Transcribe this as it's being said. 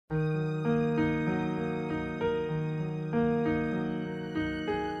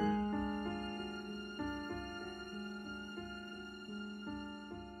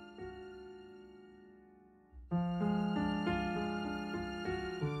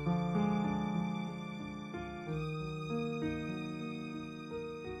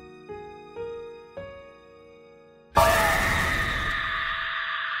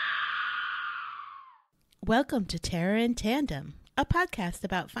Welcome to Terror in Tandem, a podcast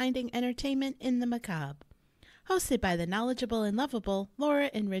about finding entertainment in the macabre. Hosted by the knowledgeable and lovable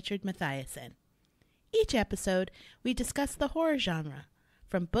Laura and Richard Mathiasen. Each episode, we discuss the horror genre,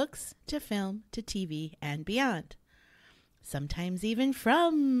 from books to film to TV and beyond. Sometimes even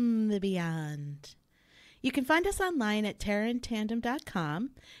from the beyond. You can find us online at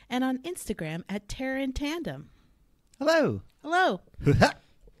terrorintandem.com and on Instagram at terrorintandem. Hello. Hello.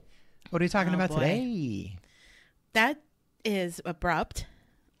 What are we talking about boy. today? That is abrupt.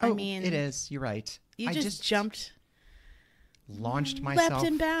 Oh, I mean, it is. You're right. You just jumped, launched myself leapt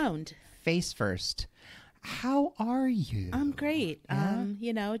and bound. face first. How are you? I'm great.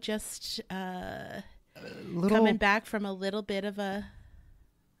 Yeah? Just little, coming back from a little bit of a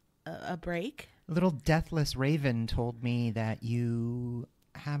break. Little deathless raven told me that you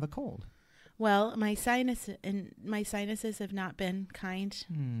have a cold. Well, my sinuses have not been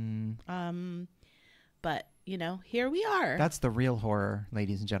kind. But here we are. That's the real horror,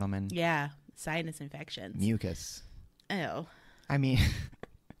 ladies and gentlemen. Yeah, sinus infections. Mucus. Oh, I mean,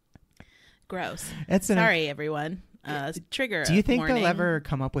 gross. Sorry, everyone. Trigger. Do you think warning. they'll ever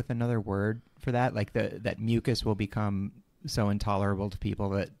come up with another word for that? Like that mucus will become so intolerable to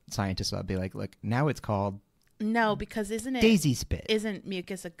people that scientists will be like, look, now it's called No, because isn't it daisy spit? Isn't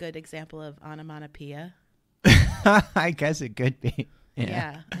mucus a good example of onomatopoeia? I guess it could be.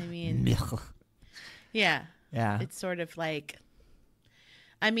 Yeah, I mean, yeah. It's sort of like,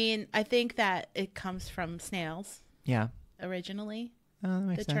 I think that it comes from snails. Yeah. Originally, that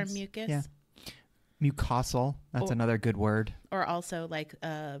makes the sense. term mucus. Yeah. Mucosal. That's another good word. Or also like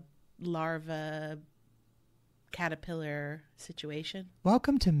a larva caterpillar situation.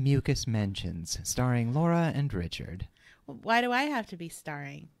 Welcome to Mucus Mentions, starring Laura and Richard. Why do I have to be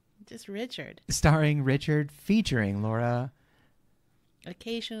starring? Just Richard. Starring Richard, featuring Laura.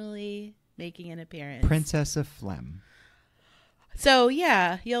 Occasionally making an appearance. Princess of Phlegm. So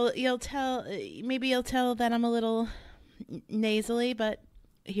yeah, you'll tell that I'm a little nasally, but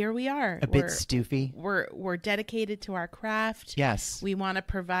here we are. A bit stoofy. We're dedicated to our craft. Yes. We want to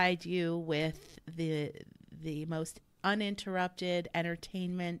provide you with the most uninterrupted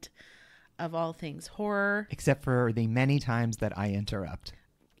entertainment of all things horror. Except for the many times that I interrupt.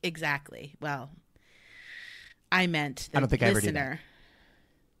 Exactly. Well, I meant the I don't think listener. I ever do that.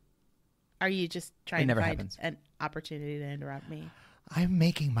 Are you just trying to find happens. an opportunity to interrupt me? I'm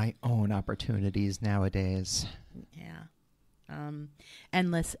making my own opportunities nowadays. Yeah.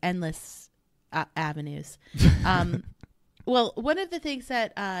 Endless avenues. Well, one of the things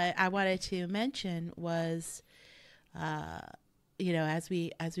that I wanted to mention was, as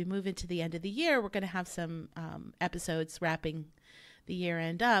we move into the end of the year, we're going to have some episodes wrapping the year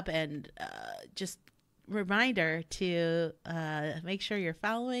end up, and just reminder to make sure you're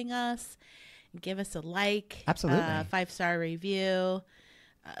following us, give us a like, absolutely, 5-star review.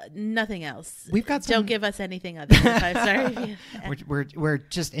 Nothing else. We've got some... Don't give us anything other than 5-star review. We're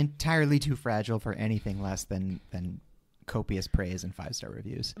just entirely too fragile for anything less than copious praise and 5-star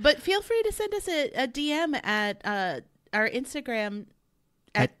reviews. But feel free to send us a DM at our Instagram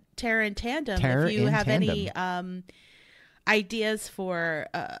at Terror in Tandem if you have any ideas for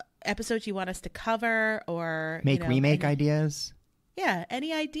episodes you want us to cover, or remake ideas. Yeah,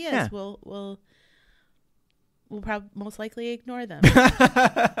 any ideas? Yeah. We'll probably most likely ignore them.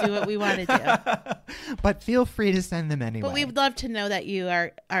 Do what we want to do. But feel free to send them anyway. But we'd love to know that you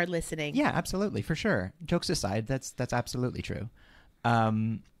are listening. Yeah, absolutely, for sure. Jokes aside, that's absolutely true.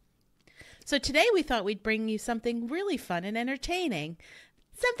 So today we thought we'd bring you something really fun and entertaining.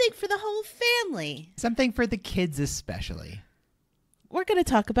 Something for the whole family. Something for the kids especially. We're going to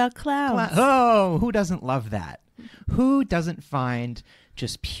talk about clowns. Oh, who doesn't love that? Who doesn't find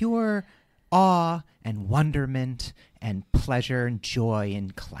just pure awe and wonderment and pleasure and joy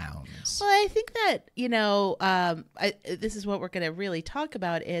in clowns? Well, I think that, this is what we're going to really talk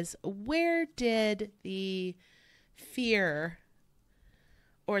about is, where did the fear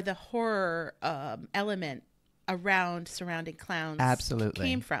or the horror element surrounding clowns absolutely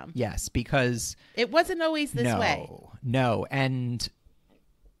came from? Yes, because it wasn't always this way. No, and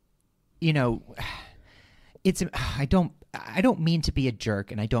it's I don't mean to be a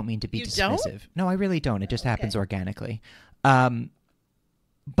jerk, and I don't mean to be dismissive. Don't? No, I really don't. It just happens organically.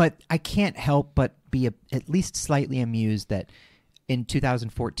 But I can't help but be at least slightly amused that in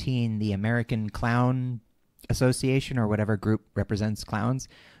 2014, the American Clown Association, or whatever group represents clowns,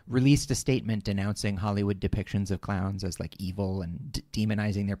 released a statement denouncing Hollywood depictions of clowns as like evil and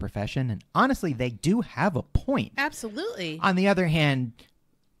demonizing their profession. And honestly, they do have a point. Absolutely. On the other hand,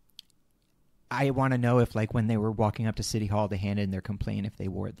 I want to know if, like, when they were walking up to City Hall to hand in their complaint, if they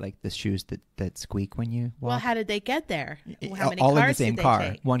wore, like, the shoes that squeak when you walk. Well, how did they get there? How many all cars in the same did they car.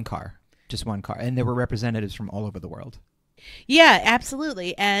 take? One car. Just one car. And there were representatives from all over the world. Yeah,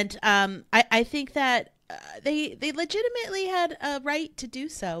 absolutely. And I think that they legitimately had a right to do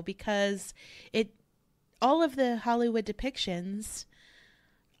so, because all of the Hollywood depictions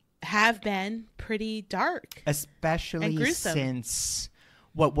have been pretty dark. Especially and gruesome. Since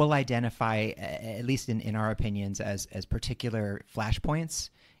what we'll identify, at least in our opinions, as particular flashpoints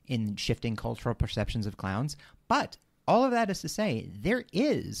in shifting cultural perceptions of clowns. But all of that is to say, there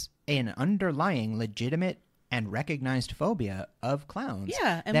is an underlying legitimate and recognized phobia of clowns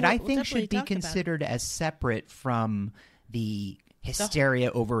that I think should be considered as separate from the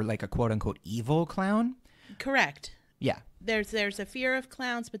hysteria over, like, a quote-unquote evil clown. Correct. Yeah. There's a fear of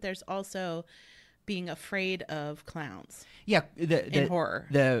clowns, but there's also being afraid of clowns. Yeah. In horror.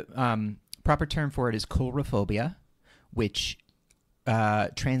 The proper term for it is coulrophobia, which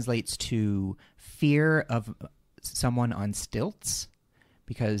translates to fear of someone on stilts,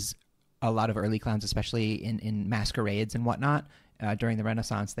 because a lot of early clowns, especially in masquerades and whatnot, during the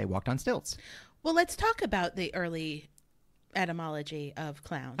Renaissance, they walked on stilts. Well, let's talk about the early etymology of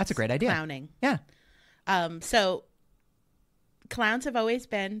clowns. That's a great idea. Clowning. Yeah. So clowns have always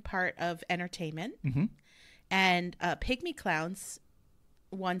been part of entertainment. Mm-hmm. And pygmy clowns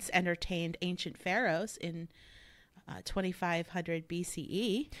once entertained ancient pharaohs in 2500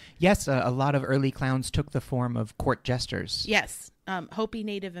 BCE. Yes, a lot of early clowns took the form of court jesters. Yes. Hopi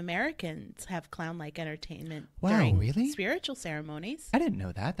Native Americans have clown-like entertainment Wow, during really? spiritual ceremonies. I didn't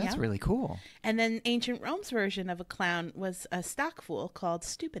know that. That's really cool. And then ancient Rome's version of a clown was a stock fool called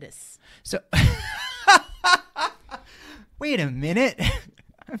Stupidus. So, wait a minute.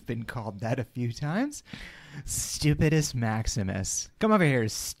 I've been called that a few times. Stupidus Maximus. Come over here,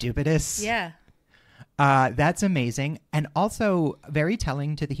 Stupidus. Yeah. That's amazing. And also very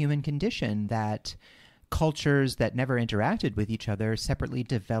telling to the human condition that cultures that never interacted with each other separately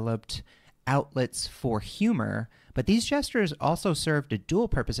developed outlets for humor. But these jesters also served a dual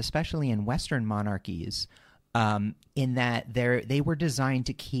purpose, especially in Western monarchies, in that they were designed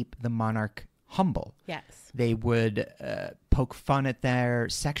to keep the monarch humble. Yes. They would poke fun at their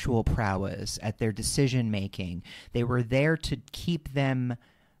sexual prowess, at their decision-making. They were there to keep them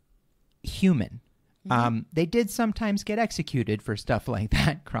human. Mm-hmm. They did sometimes get executed for stuff like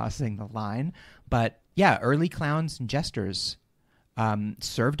that, crossing the line. But yeah, early clowns and jesters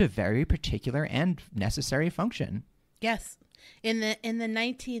served a very particular and necessary function. Yes. In the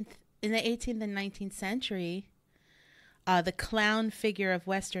 18th and 19th century, the clown figure of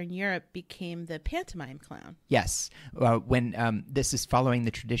Western Europe became the pantomime clown. Yes. When this is following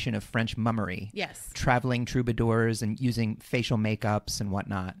the tradition of French mummery. Yes. Traveling troubadours and using facial makeups and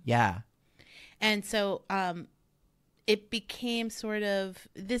whatnot. Yeah. And so it became sort of,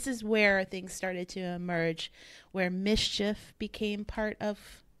 this is where things started to emerge, where mischief became part of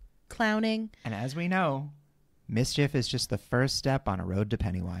clowning. And as we know, mischief is just the first step on a road to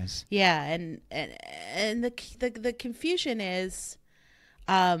Pennywise. Yeah, and the confusion is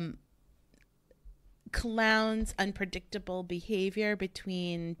clowns' unpredictable behavior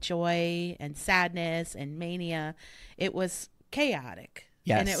between joy and sadness and mania. It was chaotic.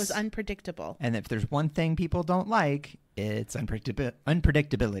 Yes. And it was unpredictable. And if there's one thing people don't like, it's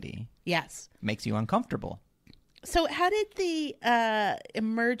unpredictability. Yes. Makes you uncomfortable. So how did the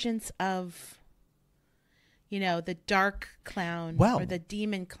emergence of, the dark clown or the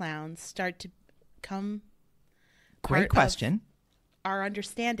demon clown start to come? Great question. Our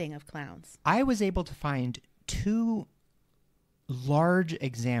understanding of clowns. I was able to find two large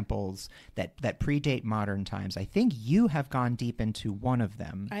examples that predate modern times. I think you have gone deep into one of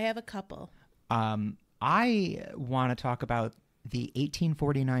them. I have a couple. I want to talk about the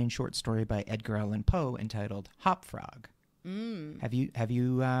 1849 short story by Edgar Allan Poe entitled Hop Frog. Are you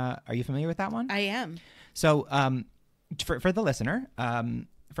familiar with that one? I am. So for the listener,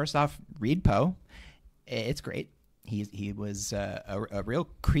 first off, read Poe. It's great. He was a real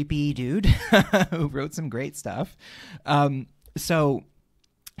creepy dude who wrote some great stuff. So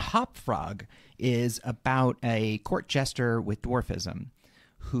Hop Frog is about a court jester with dwarfism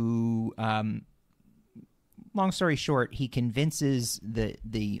who, long story short, he convinces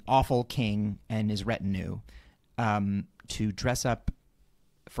the awful king and his retinue to dress up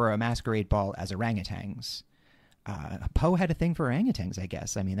for a masquerade ball as orangutans. Poe had a thing for orangutans, I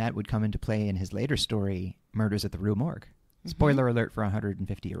guess. I mean, that would come into play in his later story, Murders at the Rue Morgue. Spoiler alert for a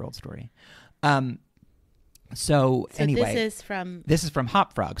 150-year-old story. So anyway, this is from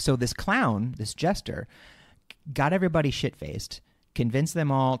Hop Frog. So this clown, this jester, got everybody shit-faced, convince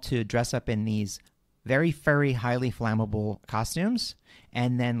them all to dress up in these very furry, highly flammable costumes,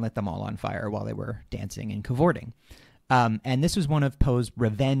 and then lit them all on fire while they were dancing and cavorting. And this was one of Poe's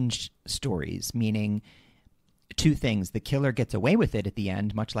revenge stories, meaning two things. The killer gets away with it at the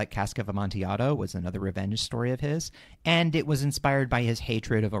end, much like Cask of Amontillado was another revenge story of his. And it was inspired by his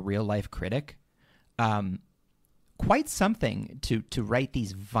hatred of a real-life critic. Quite something to write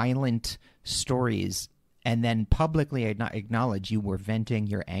these violent stories and then publicly acknowledge you were venting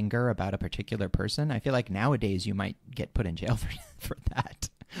your anger about a particular person. I feel like nowadays you might get put in jail for that.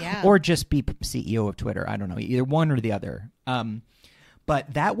 Yeah. Or just be CEO of Twitter. I don't know, either one or the other.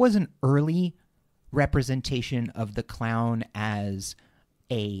 But that was an early representation of the clown as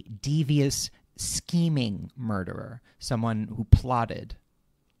a devious, scheming murderer, someone who plotted.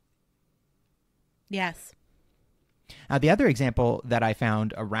 Yes. Now, the other example that I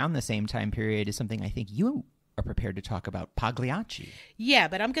found around the same time period is something I think you are prepared to talk about, Pagliacci. Yeah,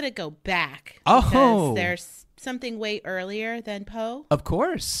 but I'm going to go back. Oh! Because there's something way earlier than Poe. Of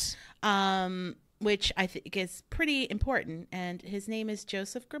course. Which I think is pretty important, and his name is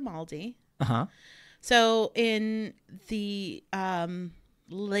Joseph Grimaldi. Uh-huh. So in the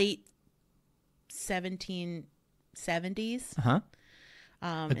late 1770s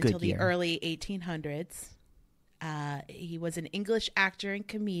until the early 1800s, he was an English actor and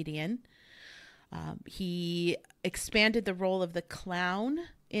comedian. He expanded the role of the clown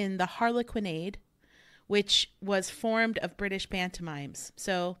in the Harlequinade, which was formed of British pantomimes.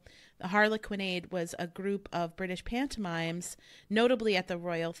 So the Harlequinade was a group of British pantomimes, notably at the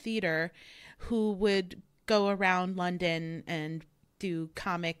Royal Theatre, who would go around London and do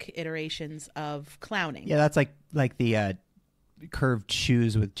comic iterations of clowning. Yeah, that's like the curved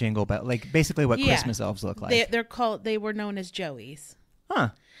shoes with jingle bell, like basically what Christmas elves look like. They were known as Joeys. Huh.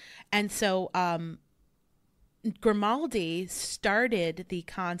 And so Grimaldi started the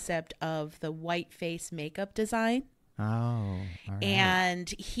concept of the white face makeup design. Oh, all right. And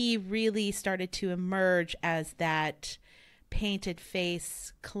he really started to emerge as that painted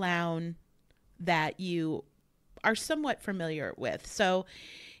face clown that you are somewhat familiar with. So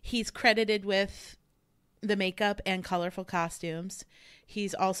he's credited with the makeup and colorful costumes.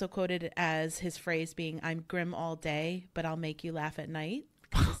 He's also quoted as his phrase being, "I'm grim all day, but I'll make you laugh at night."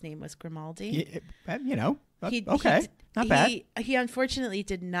 His name was Grimaldi. Not bad. He unfortunately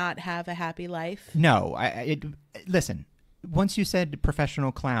did not have a happy life. No, listen, once you said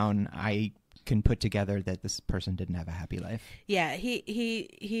professional clown, I can put together that this person didn't have a happy life. Yeah,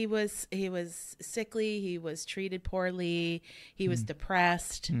 he was sickly. He was treated poorly. He was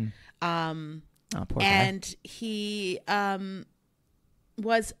depressed. Poor and guy. He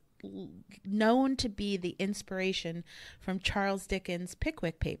was known to be the inspiration from Charles Dickens'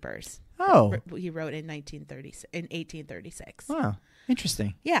 Pickwick Papers. Oh, he wrote in 1836. Wow,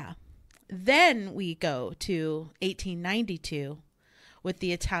 interesting. Yeah. Then we go to 1892 with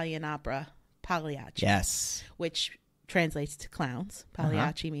the Italian opera Pagliacci. Yes. Which translates to clowns.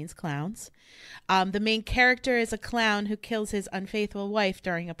 Pagliacci means clowns. The main character is a clown who kills his unfaithful wife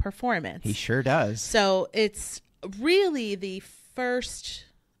during a performance. He sure does. So it's really the first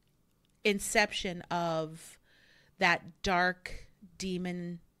inception of that dark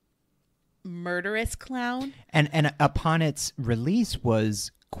demon murderous clown. And upon its release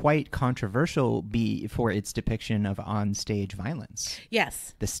was quite controversial for its depiction of on-stage violence.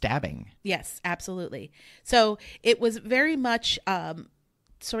 Yes. The stabbing. Yes, absolutely. So it was very much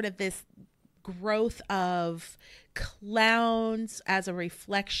sort of this growth of clowns as a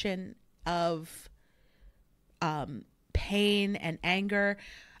reflection of pain and anger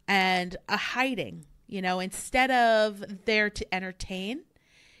and a hiding. You know, instead of there to entertain,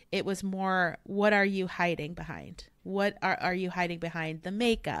 it was more, what are you hiding behind? What are you hiding behind? The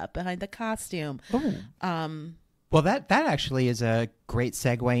makeup, behind the costume. Oh. Well, that actually is a great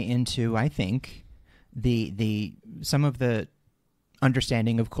segue into, I think, the some of the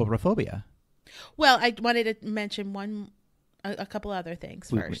understanding of coulrophobia. Well, I wanted to mention a couple other things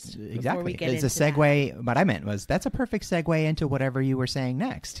first. Exactly. Before we get it's into a segue. that. What I meant was that's a perfect segue into whatever you were saying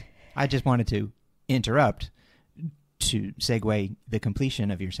next. I just wanted to interrupt to segue the completion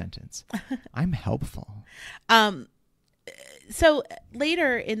of your sentence. I'm helpful. So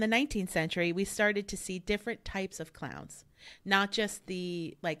later in the 19th century, we started to see different types of clowns, not just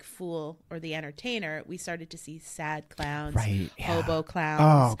the like fool or the entertainer. We started to see sad clowns, right, yeah. hobo clowns.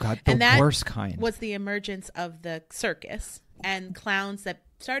 Oh God, the worst kind. Was the emergence of the circus and clowns that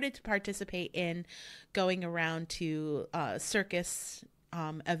started to participate in going around to circus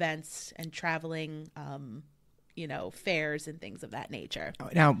events and traveling fairs and things of that nature.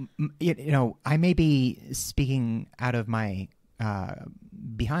 Now, I may be speaking out of my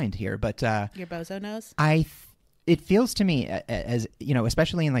behind here, but your bozo nose. It feels to me as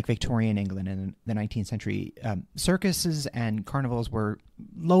especially in like Victorian England in the 19th century, circuses and carnivals were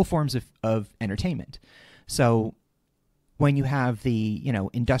low forms of entertainment. So when you have the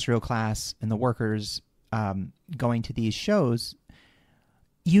industrial class and the workers going to these shows,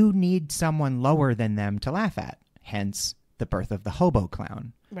 you need someone lower than them to laugh at. Hence the birth of the hobo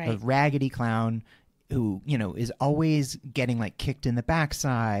clown, right? A raggedy clown who is always getting like kicked in the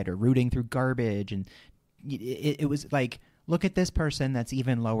backside or rooting through garbage, and it was like, look at this person that's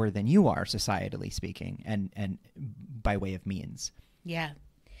even lower than you are, societally speaking, and by way of means. Yeah.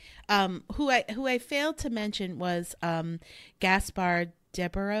 Who I failed to mention was Gaspard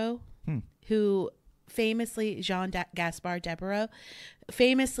Deburau, who famously, Gaspard Deburau,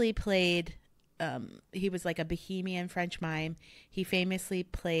 famously played, he was like a bohemian French mime. He famously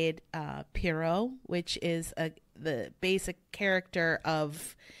played Pierrot, which is the basic character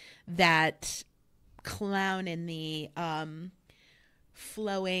of that clown in the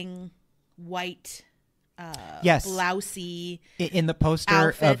flowing white blousey in the poster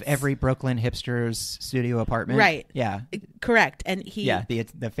outfits of every Brooklyn hipster's studio apartment, right? Yeah, correct. And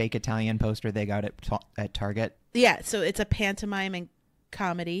the fake Italian poster they got at Target. Yeah, so it's a pantomime and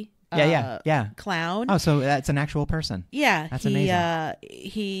comedy. Clown. Oh, so that's an actual person. Yeah, that's amazing.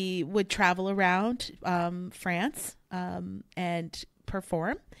 He would travel around France and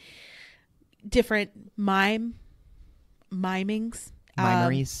perform different mimings.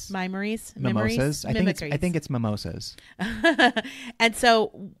 Mimimries. Mimosas. I think it's mimosas. And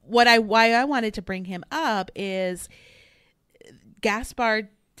so why I wanted to bring him up is Gaspard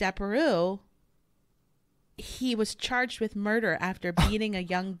Deburau. He was charged with murder after beating a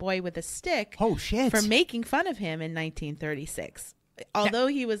young boy with a stick. Oh, shit. For making fun of him in 1936. Although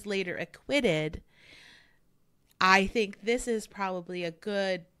he was later acquitted, I think this is probably a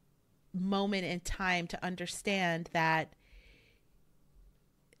good moment in time to understand that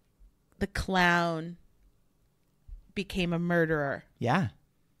the clown became a murderer. Yeah.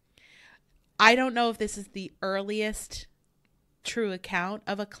 I don't know if this is the earliest true account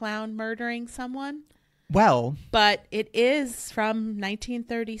of a clown murdering someone. Well, but it is from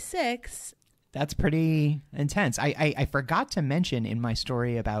 1936. That's pretty intense. I forgot to mention in my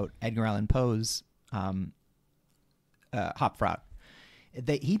story about Edgar Allan Poe's Hopfrot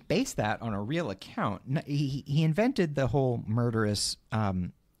that he based that on a real account. He invented the whole murderous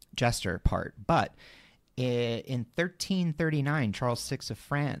jester part, but in 1339, Charles VI of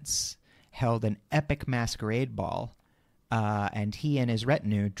France held an epic masquerade ball, and he and his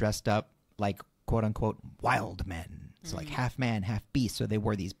retinue dressed up like quote-unquote wild men. So like half man, half beast. So they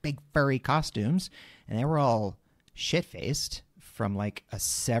wore these big furry costumes, and they were all shit-faced from like a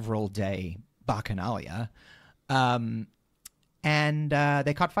several-day bacchanalia. And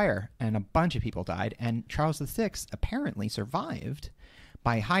they caught fire, and a bunch of people died. And Charles VI apparently survived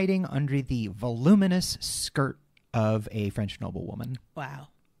by hiding under the voluminous skirt of a French noblewoman. Wow.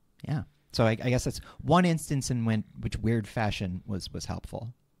 Yeah. So I guess that's one instance in which weird fashion was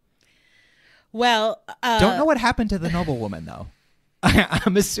helpful. Well, don't know what happened to the noblewoman, though.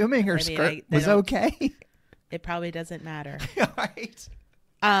 I'm assuming her skirt was okay. It probably doesn't matter. Right.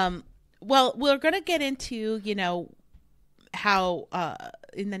 Well, we're going to get into, how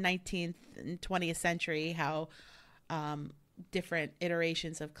in the 19th and 20th century, how different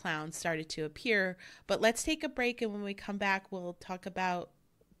iterations of clowns started to appear. But let's take a break, and when we come back, we'll talk about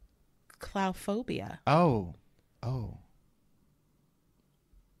clownphobia. Oh.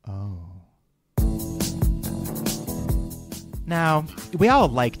 Now, we all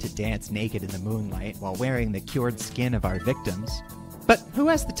like to dance naked in the moonlight while wearing the cured skin of our victims. But who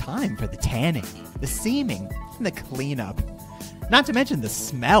has the time for the tanning, the seaming, and the cleanup? Not to mention the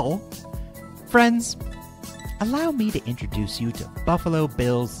smell. Friends, allow me to introduce you to Buffalo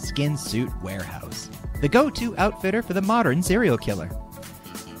Bill's Skin Suit Warehouse, the go-to outfitter for the modern serial killer.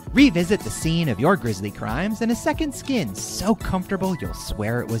 Revisit the scene of your grisly crimes in a second skin so comfortable you'll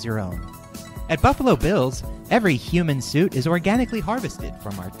swear it was your own. At Buffalo Bill's, every human suit is organically harvested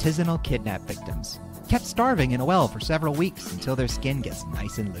from artisanal kidnap victims, kept starving in a well for several weeks until their skin gets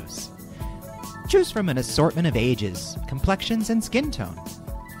nice and loose. Choose from an assortment of ages, complexions, and skin tone.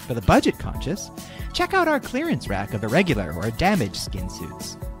 For the budget conscious, check out our clearance rack of irregular or damaged skin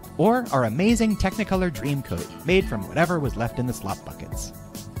suits, or our amazing Technicolor Dream Coat made from whatever was left in the slop buckets.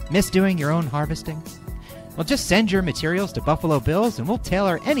 Miss doing your own harvesting? Well, just send your materials to Buffalo Bill's and we'll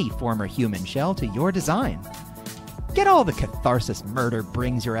tailor any former human shell to your design. Get all the catharsis murder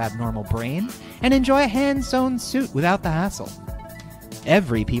brings your abnormal brain and enjoy a hand-sewn suit without the hassle.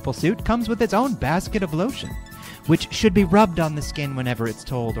 Every people suit comes with its own basket of lotion, which should be rubbed on the skin whenever it's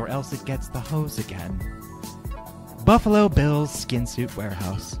told, or else it gets the hose again. Buffalo Bill's Skin Suit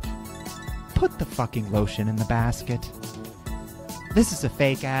Warehouse. Put the fucking lotion in the basket. This is a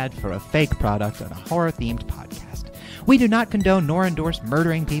fake ad for a fake product on a horror-themed podcast. We do not condone nor endorse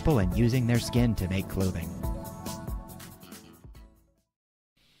murdering people and using their skin to make clothing.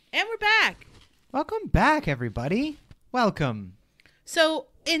 And we're back. Welcome back, everybody. Welcome. So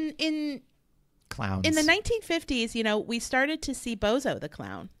in Clowns. In the 1950s, you know, we started to see Bozo the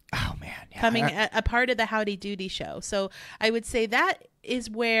Clown. Oh, man. Yeah. Coming a part of the Howdy Doody show. So I would say that is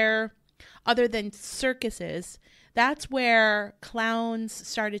where, other than circuses, that's where clowns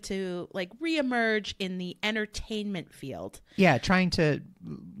started to like reemerge in the entertainment field. Yeah, trying to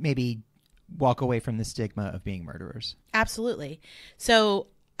maybe walk away from the stigma of being murderers. Absolutely. So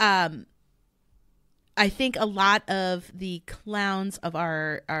I think a lot of the clowns of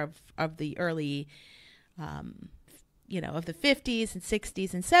of the early of the 50s and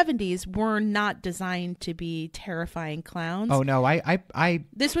 60s and 70s were not designed to be terrifying clowns. Oh no,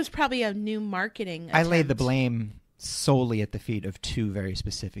 this was probably a new marketing attempt. I laid the blame solely at the feet of two very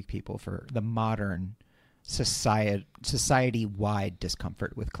specific people for the modern society-wide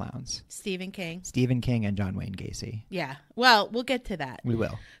discomfort with clowns. Stephen King and John Wayne Gacy. Yeah. Well, we'll get to that. We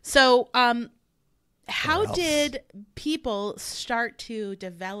will. So, how did people start to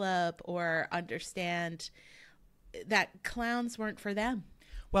develop or understand that clowns weren't for them?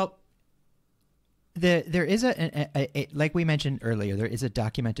 Well, there is a like we mentioned earlier, there is a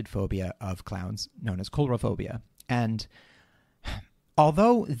documented phobia of clowns known as coulrophobia. And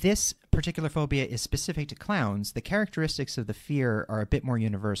although this particular phobia is specific to clowns, the characteristics of the fear are a bit more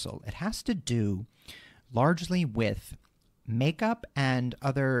universal. It has to do largely with makeup and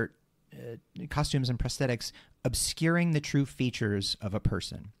other costumes and prosthetics obscuring the true features of a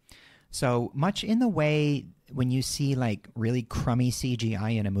person. So much in the way when you see like really crummy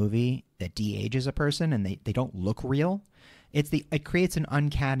CGI in a movie that de-ages a person and they don't look real, it creates an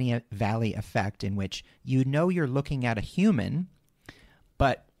uncanny valley effect in which you know you're looking at a human,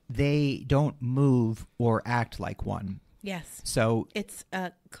 but they don't move or act like one. Yes. So it's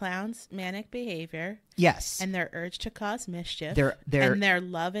clowns' manic behavior. Yes. And their urge to cause mischief. And their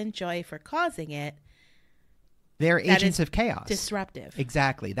love and joy for causing it. They're agents of chaos. Disruptive.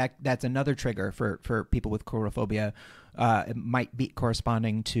 Exactly. That's another trigger for people with coulrophobia. It might be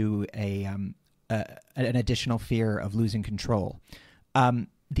corresponding to an additional fear of losing control.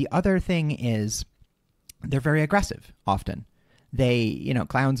 The other thing is they're very aggressive often.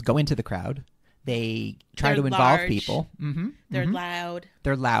 Clowns go into the crowd. They try to involve people. Mm-hmm. They're loud.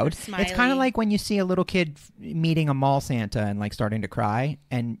 They're loud. They're It's kind of like when you see a little kid meeting a mall Santa and like starting to cry,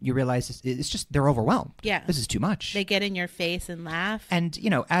 and you realize it's just they're overwhelmed. Yeah, this is too much. They get in your face and laugh. And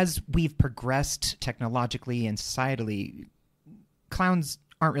as we've progressed technologically and societally, clowns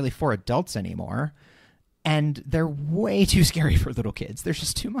aren't really for adults anymore, and they're way too scary for little kids. There's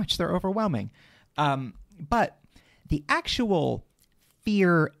just too much. They're overwhelming. But the actual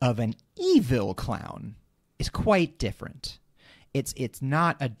fear of an evil clown is quite different. It's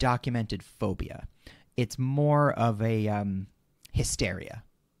not a documented phobia. It's more of a hysteria,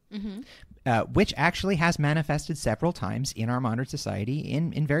 which actually has manifested several times in our modern society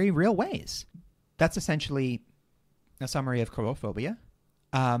in very real ways. That's essentially a summary of coulrophobia.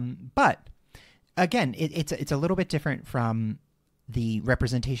 But again, it's a little bit different from the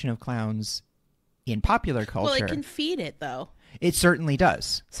representation of clowns in popular culture. Well, it can feed it, though. It certainly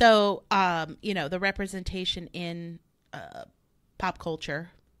does. So, the representation in pop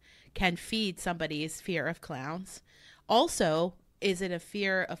culture can feed somebody's fear of clowns. Also, is it a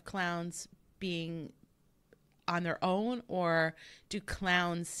fear of clowns being on their own, or do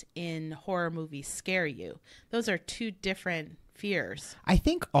clowns in horror movies scare you? Those are two different fears. I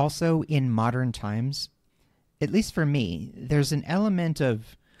think also in modern times, at least for me, there's an element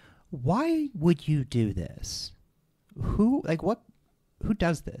of, why would you do this? Who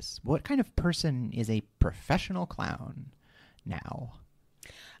does this? What kind of person is a professional clown now?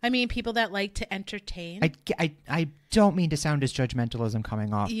 I mean, people that like to entertain. I don't mean to sound as judgmental as I'm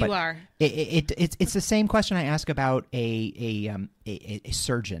coming off. You are. It's the same question I ask about a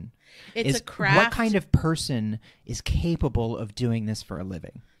surgeon. It's a craft. What kind of person is capable of doing this for a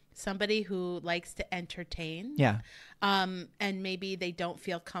living? Somebody who likes to entertain. Yeah. And maybe they don't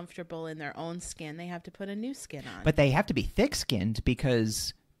feel comfortable in their own skin. They have to put a new skin on. But they have to be thick-skinned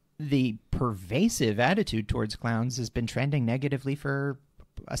because the pervasive attitude towards clowns has been trending negatively for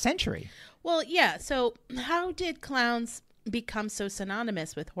a century. Well, yeah. So how did clowns become so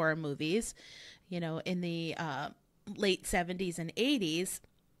synonymous with horror movies? In the late 70s and 80s,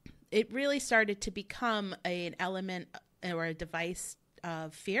 it really started to become an element or a device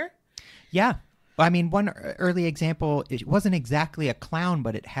of fear. Yeah. I mean, one early example, it wasn't exactly a clown,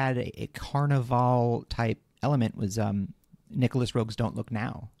 but it had a carnival type element, was Nicholas Rogue's Don't Look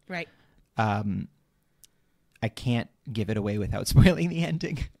Now. Right. I can't give it away without spoiling the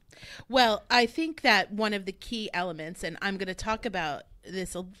ending. Well, I think that one of the key elements, and I'm going to talk about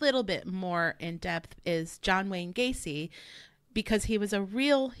this a little bit more in depth, is John Wayne Gacy, because he was a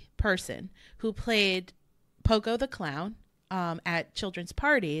real person who played Pogo the Clown at children's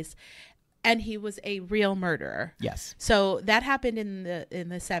parties, and he was a real murderer. Yes. So that happened in the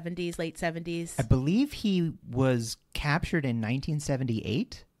 70s, late 70s. I believe he was captured in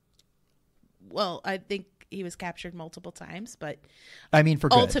 1978. Well, I think he was captured multiple times, but I mean, for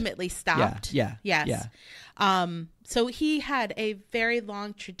good. ultimately stopped. Yeah. Yes. Yeah. So he had a very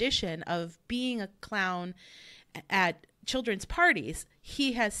long tradition of being a clown at children's parties.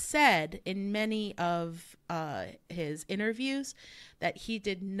 He has said in many of his interviews that he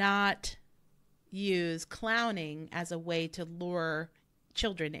did not use clowning as a way to lure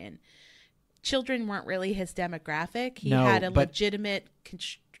children in. Children weren't really his demographic. He had a legitimate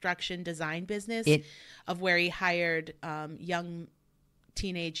construction design business of where he hired young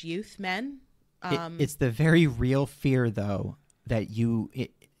teenage youth men. It's the very real fear, though, that you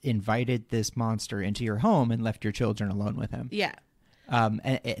invited this monster into your home and left your children alone with him. Yeah.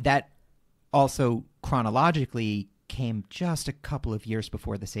 And that also chronologically came just a couple of years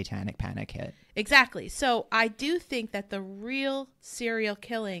before the Satanic Panic hit. Exactly. So I do think that the real serial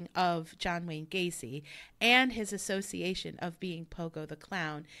killing of John Wayne Gacy and his association of being Pogo the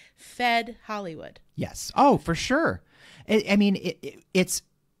Clown fed Hollywood. Yes. Oh, for sure. It's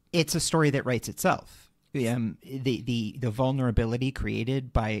a story that writes itself. The vulnerability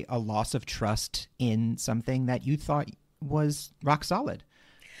created by a loss of trust in something that you thought was rock solid.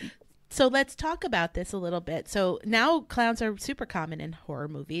 So let's talk about this a little bit. So now clowns are super common in horror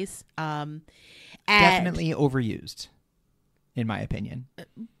movies. Definitely overused, in my opinion.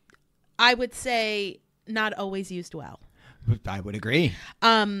 I would say not always used well. I would agree.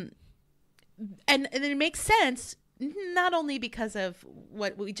 And it makes sense, not only because of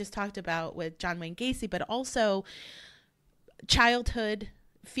what we just talked about with John Wayne Gacy, but also childhood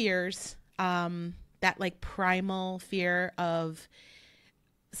fears, that like primal fear of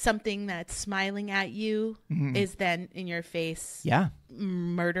something that's smiling at you is then in your face,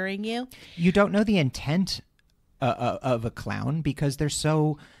 murdering you. You don't know the intent of a clown because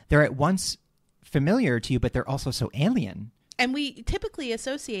they're at once familiar to you, but they're also so alien. And we typically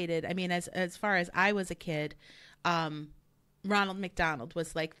associated, I mean, as far as I was a kid, Ronald McDonald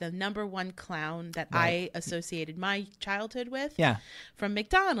was like the number one clown that I associated my childhood with from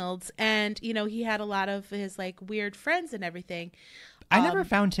McDonald's. And, you know, he had a lot of his like weird friends and everything. I never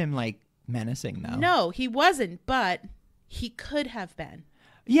found him like menacing though. No, he wasn't, but he could have been.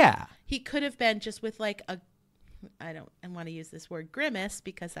 Yeah. He could have been just with like I want to use this word grimace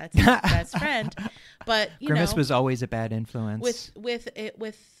because that's his best friend. But Grimace was always a bad influence. With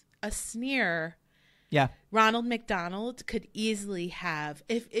a sneer. Yeah. Ronald McDonald could easily have,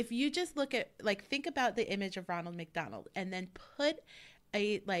 if you just look at, like, think about the image of Ronald McDonald and then put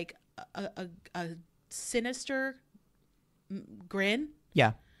a sinister grin.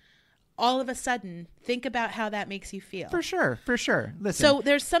 Yeah. All of a sudden, think about how that makes you feel. For sure. Listen. So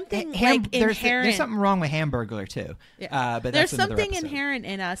there's something inherent. There's something wrong with Hamburglar too. Yeah. But there's that's something episode. inherent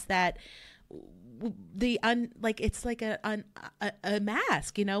in us that it's like a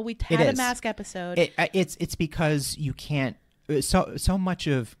mask. You know, we had a mask episode. It's because you can't. So much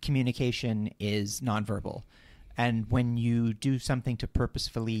of communication is nonverbal, and when you do something to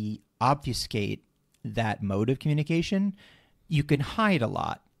purposefully obfuscate that mode of communication, you can hide a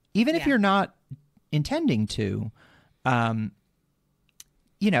lot, even if you're not intending to.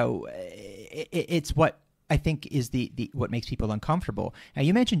 It's what I think is the what makes people uncomfortable. Now,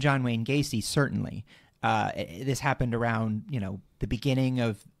 you mentioned John Wayne Gacy. Certainly, this happened around the beginning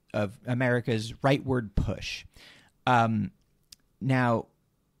of America's rightward push. Now,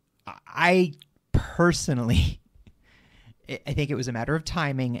 I personally, I think it was a matter of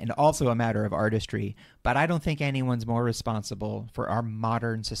timing and also a matter of artistry, but I don't think anyone's more responsible for our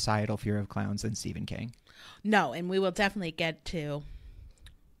modern societal fear of clowns than Stephen King. No, and we will definitely get to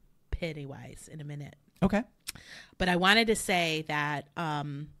Pennywise in a minute. Okay. But I wanted to say that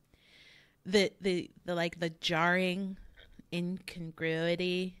the jarring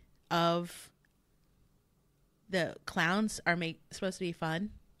incongruity of the clowns are supposed to be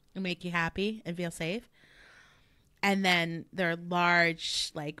fun and make you happy and feel safe. And then their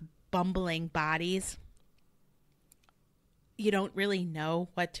large, like, bumbling bodies. you don't really know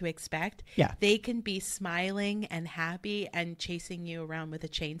what to expect. Yeah. They can be smiling and happy and chasing you around with a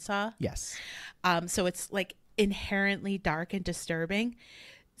chainsaw. Yes. So it's like inherently dark and disturbing.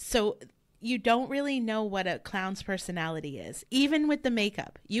 So you don't really know what a clown's personality is. Even with the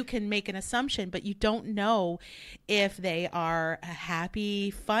makeup, you can make an assumption, but you don't know if they are a happy,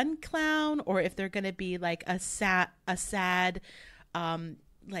 fun clown or if they're going to be like a sad, I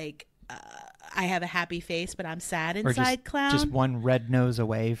have a happy face, but I'm sad inside clown. Just one red nose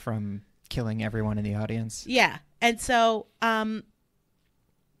away from killing everyone in the audience. Yeah. And so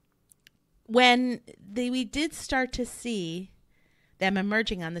when we did start to see them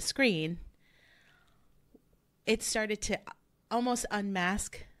emerging on the screen, it started to almost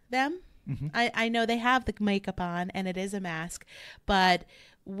unmask them. Mm-hmm. I know they have the makeup on and it is a mask, but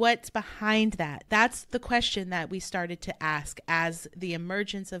what's behind that? That's the question that we started to ask as the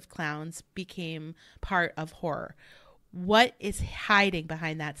emergence of clowns became part of horror. What is hiding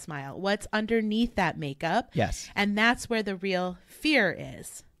behind that smile? What's underneath that makeup? Yes. And that's where the real fear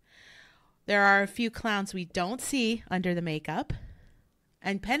is. There are a few clowns we don't see under the makeup,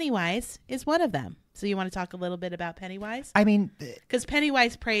 and Pennywise is one of them. So you want to talk a little bit about Pennywise? I mean, because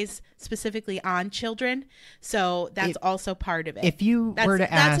Pennywise preys specifically on children, so that's also part of it. If you were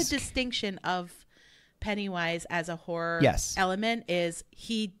to ask, that's a distinction of Pennywise as a horror element, is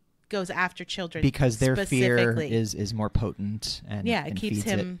he goes after children because their fear is more potent and it keeps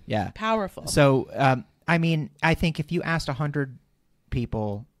him powerful. So I mean, I think if you asked 100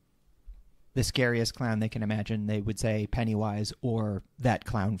 people the scariest clown they can imagine, they would say Pennywise or that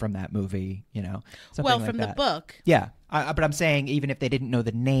clown from that movie, you know, something like from that. The book. Yeah. But I'm saying even if they didn't know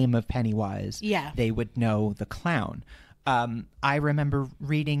the name of Pennywise, they would know the clown. I remember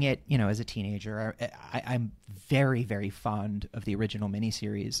reading it, you know, as a teenager. I'm very, very fond of the original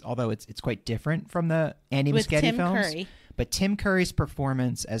miniseries, although it's quite different from the Andy Muschietti films. Curry. But Tim Curry's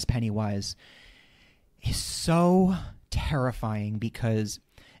performance as Pennywise is so terrifying because...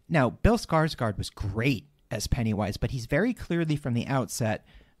 Now, Bill Skarsgård was great as Pennywise, but he's very clearly from the outset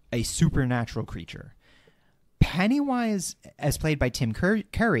a supernatural creature. Pennywise, as played by Tim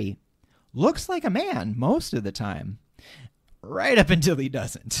Curry, looks like a man most of the time, right up until he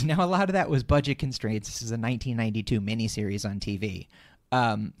doesn't. Now, a lot of that was budget constraints. This is a 1992 miniseries on TV.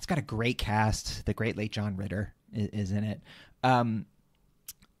 It's got a great cast. The great late John Ritter is in it.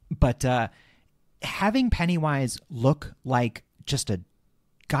 But having Pennywise look like just a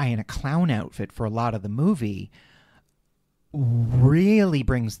guy in a clown outfit for a lot of the movie really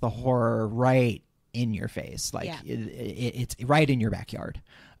brings the horror right in your face. Like it's right in your backyard.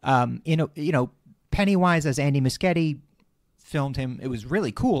 You know, Pennywise as Andy Muschietti filmed him. It was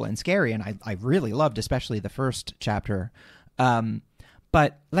really cool and scary. And I really loved, especially the first chapter.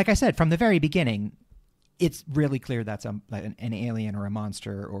 But like I said, from the very beginning, it's really clear that's an alien or a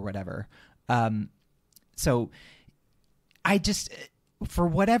monster or whatever. So I just... For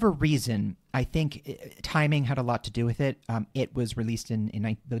whatever reason, I think timing had a lot to do with it. It was released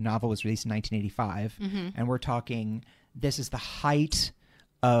the novel was released in 1985, and we're talking. This is the height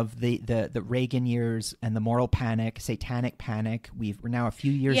of the Reagan years and the moral panic, satanic panic. We're now a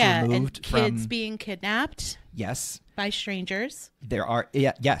few years removed from kids being kidnapped. Yes, by strangers. There are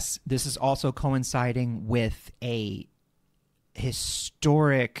yes. This is also coinciding with a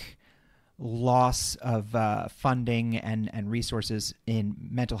historic loss of funding and resources in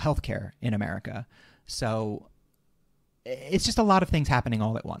mental health care in America. So it's just a lot of things happening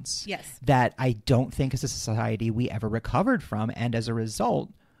all at once. Yes. That I don't think as a society we ever recovered from. And as a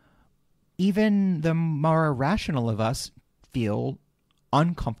result, even the more rational of us feel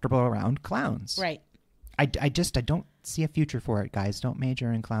uncomfortable around clowns. Right. I don't see a future for it, guys. Don't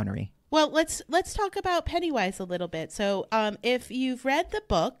major in clownery. Well, let's talk about Pennywise a little bit. So if you've read the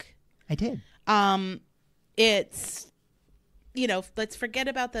book... I did. It's, you know, let's forget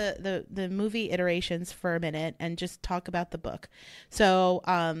about the movie iterations for a minute and just talk about the book. So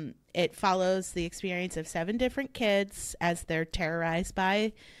it follows the experience of 7 different kids as they're terrorized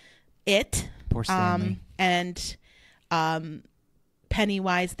by it. Poor Stanley. And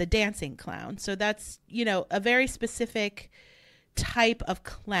Pennywise the dancing clown. So that's, you know, a very specific type of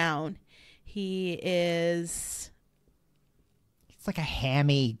clown. He is... It's like a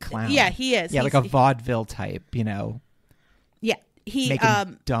hammy clown. Yeah, he is. Yeah, like a vaudeville type, you know. Yeah. He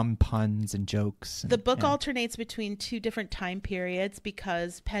making dumb puns and jokes. The book alternates between 2 different time periods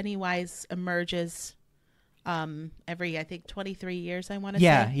because Pennywise emerges every, I think, 23 years, I want to say.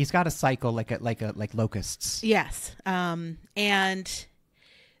 Yeah, he's got a cycle like locusts. Yes. And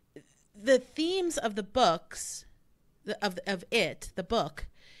the themes of the books, of the book,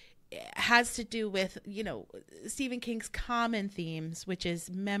 has to do with, Stephen King's common themes, which is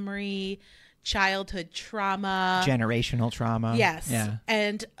memory, childhood trauma, generational trauma. Yes. Yeah.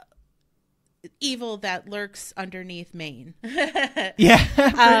 And evil that lurks underneath Maine.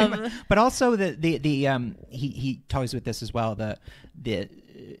 Yeah. But also he toys with this as well, the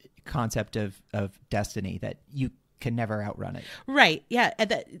concept of destiny, that you can never outrun it. Right. Yeah.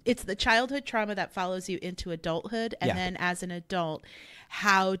 And it's the childhood trauma that follows you into adulthood. And then as an adult,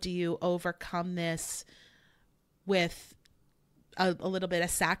 how do you overcome this with a little bit of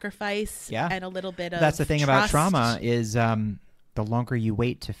sacrifice and a little bit of That's the thing trust. About trauma is the longer you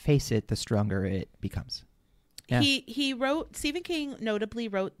wait to face it, the stronger it becomes. Yeah. Stephen King notably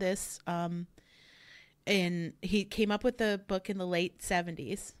wrote this he came up with the book in the late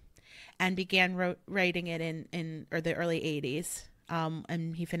 70s and began writing it in the early 80s.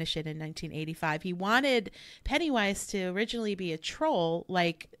 And he finished it in 1985. He wanted Pennywise to originally be a troll,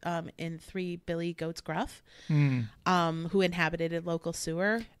 like in 3 Billy Goats Gruff, who inhabited a local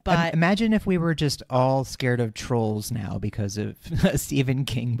sewer. But imagine if we were just all scared of trolls now because of a Stephen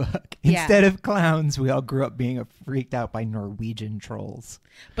King book. Instead of clowns, we all grew up being freaked out by Norwegian trolls.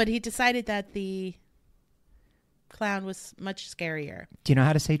 But he decided that the clown was much scarier. Do you know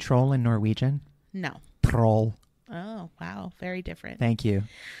how to say troll in Norwegian? No. Troll. Oh, wow. Very different. Thank you.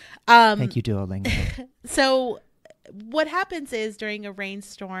 Thank you, Duolingo. So what happens is during a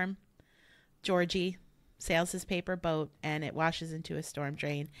rainstorm, Georgie sails his paper boat and it washes into a storm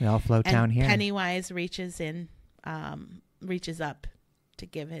drain. We all float down here. Pennywise reaches up to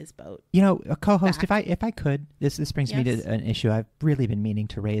give his boat. A co-host, back. if I could, this brings me to an issue I've really been meaning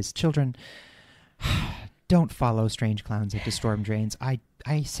to raise. Children, don't follow strange clowns into storm drains. I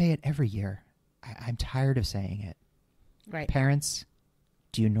say it every year. I'm tired of saying it. Right. Parents,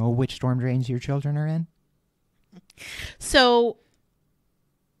 do you know which storm drains your children are in? So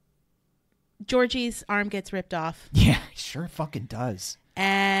Georgie's arm gets ripped off. Yeah, sure fucking does.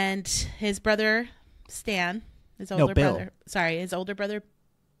 And his brother Stan, his older brother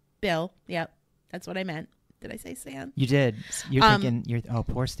Bill. Yep, that's what I meant. Did I say Stan? You did. You're thinking,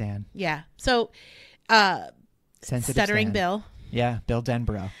 poor Stan. Yeah. So Sensitive stuttering Stan. Bill. Yeah, Bill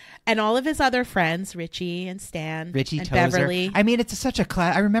Denborough. And all of his other friends, Richie and Stan, Richie and Tozer. Beverly. I mean, it's such a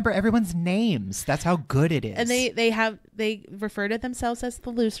class. I remember everyone's names. That's how good it is. And they refer to themselves as the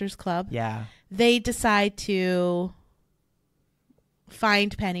Losers Club. Yeah. They decide to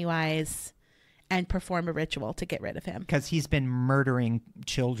find Pennywise and perform a ritual to get rid of him. Because he's been murdering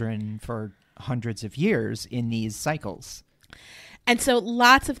children for hundreds of years in these cycles. And so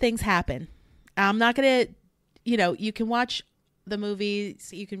lots of things happen. I'm not going to, you can watch the movie,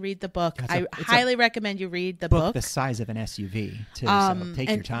 so you can read the book. I highly recommend you read the book. The size of an SUV, too, so take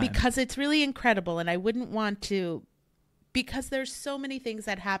your time. Because it's really incredible, and I wouldn't want to, because there's so many things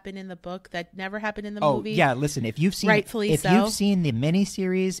that happen in the book that never happened in the movie. Oh, yeah, listen, if you've seen you've seen the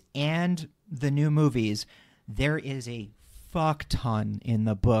miniseries and the new movies, there is a fuck ton in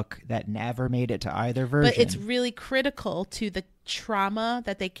the book that never made it to either version. But it's really critical to the trauma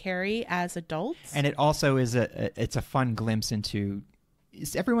that they carry as adults. And it also is it's a fun glimpse into,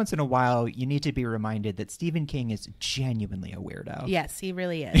 every once in a while you need to be reminded that Stephen King is genuinely a weirdo. Yes, he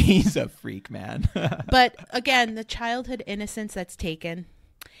really is. He's a freak, man. But again, the childhood innocence that's taken,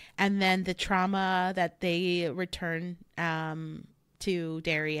 and then the trauma that they return to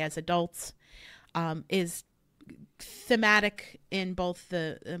Derry as adults is thematic in both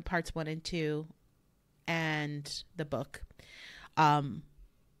the parts 1 and 2 and the book.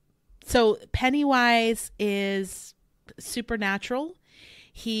 So Pennywise is supernatural.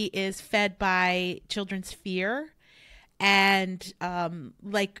 He is fed by children's fear, and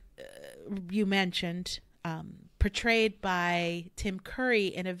like you mentioned, portrayed by Tim Curry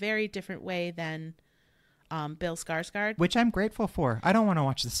in a very different way than Bill Skarsgård. Which I'm grateful for. I don't want to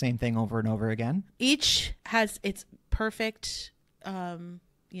watch the same thing over and over again. Each has its perfect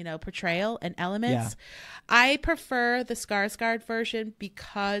portrayal and elements. Yeah. I prefer the Skarsgård version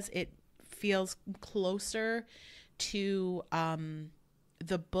because it feels closer to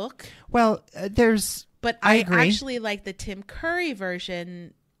the book. Well, but I agree. Actually like the Tim Curry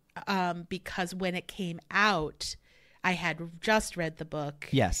version because when it came out, I had just read the book.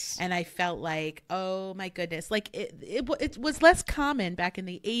 Yes. And I felt like, oh my goodness, like it was less common back in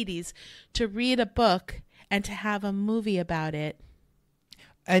the 80s to read a book and to have a movie about it.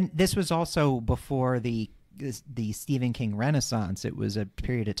 And this was also before the Stephen King Renaissance. It was a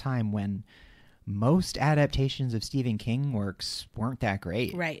period of time when most adaptations of Stephen King works weren't that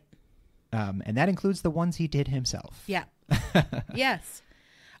great. Right. And that includes the ones he did himself. Yeah. Yes.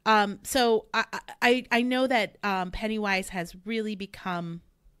 So I know that Pennywise has really become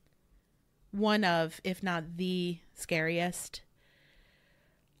one of, if not the scariest.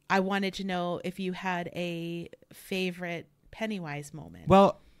 I wanted to know if you had a favorite Pennywise moment.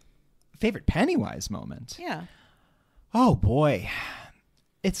 Well, favorite Pennywise moment? Yeah. Oh, boy.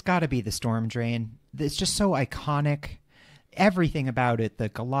 It's got to be the storm drain. It's just so iconic. Everything about it, the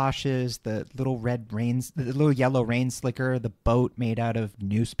galoshes, the little the little yellow rain slicker, the boat made out of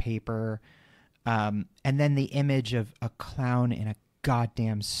newspaper, and then the image of a clown in a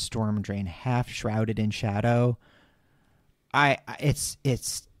goddamn storm drain, half shrouded in shadow.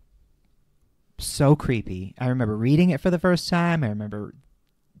 It's so creepy. I remember reading it for the first time. I remember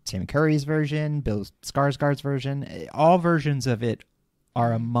Tim Curry's version, Bill Skarsgård's version. All versions of it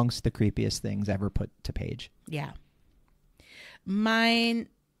are amongst the creepiest things ever put to page. Yeah. Mine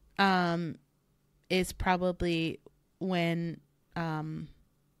is probably when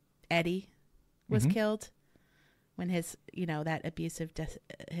Eddie was killed, when his, that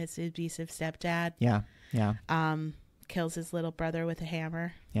his abusive stepdad kills his little brother with a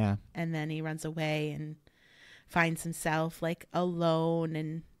hammer. Yeah. And then he runs away and finds himself like alone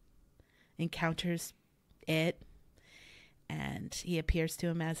and encounters it, and he appears to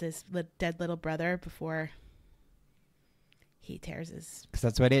him as his dead little brother before he tears his, because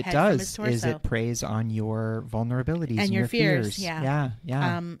that's what it does, is it preys on your vulnerabilities and your fears. Yeah.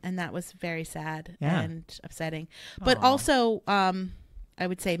 And that was very sad and upsetting. But also, I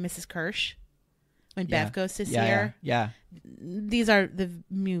would say Mrs. Kirsch, when Bev goes to see her. Yeah. These are the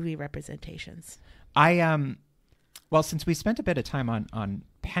movie representations. Well, since we spent a bit of time on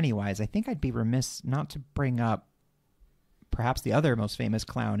Pennywise, I think I'd be remiss not to bring up perhaps the other most famous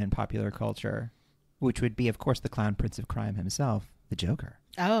clown in popular culture, which would be, of course, the clown prince of crime himself, the Joker.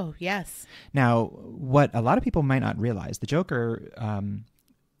 Oh, yes. Now, what a lot of people might not realize, the Joker,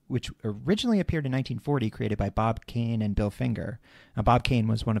 which originally appeared in 1940, created by Bob Kane and Bill Finger. Now, Bob Kane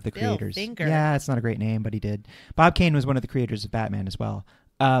was one of the creators. Bill Finger. Yeah, it's not a great name, but he did. Bob Kane was one of the creators of Batman as well.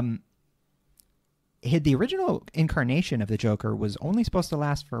 The original incarnation of the Joker was only supposed to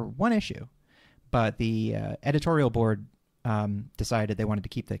last for one issue, but the editorial board decided they wanted to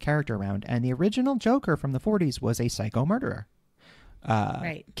keep the character around, and the original Joker from the 40s was a psycho murderer,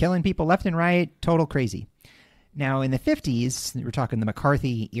 killing people left and right, total crazy. Now, in the 50s, we're talking the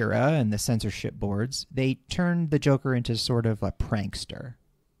McCarthy era and the censorship boards, they turned the Joker into sort of a prankster,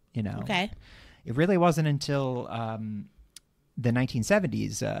 Okay. It really wasn't until the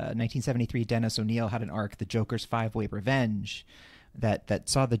 1970s, 1973, Dennis O'Neil had an arc, The Joker's Five-Way Revenge, that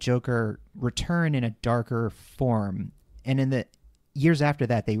saw the Joker return in a darker form. And in the years after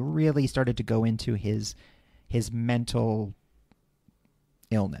that, they really started to go into his mental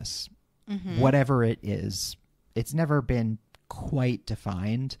illness, whatever it is. It's never been quite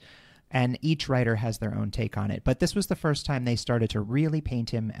defined, and each writer has their own take on it. But this was the first time they started to really paint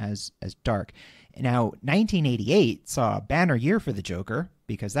him as dark. Now, 1988 saw a banner year for the Joker,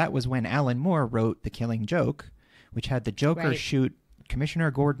 because that was when Alan Moore wrote The Killing Joke, which had the Joker shoot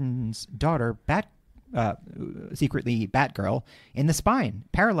Commissioner Gordon's daughter, secretly Batgirl, in the spine,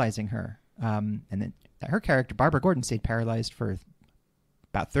 paralyzing her. And then her character, Barbara Gordon, stayed paralyzed for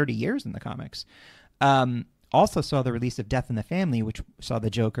about 30 years in the comics. Also saw the release of Death in the Family, which saw the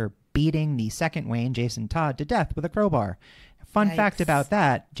Joker beating the second Wayne, Jason Todd, to death with a crowbar. Fun fact about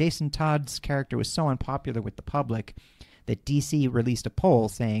that, Jason Todd's character was so unpopular with the public that DC released a poll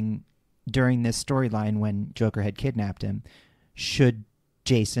saying during this storyline when Joker had kidnapped him, should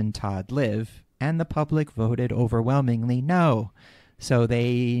Jason Todd live? And the public voted overwhelmingly no. So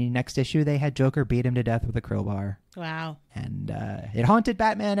next issue, they had Joker beat him to death with a crowbar. Wow. And it haunted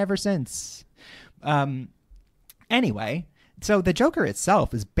Batman ever since. Anyway, so the Joker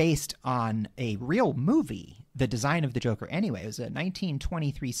itself is based on a real movie. The design of the Joker, anyway, it was a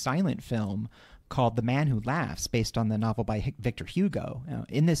 1923 silent film called The Man Who Laughs, based on the novel by Victor Hugo.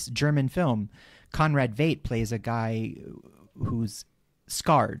 In this German film, Conrad Veidt plays a guy who's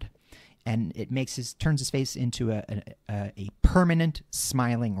scarred, and it turns his face into a permanent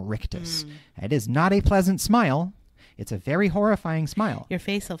smiling rictus. It is not a pleasant smile. It's a very horrifying smile. Your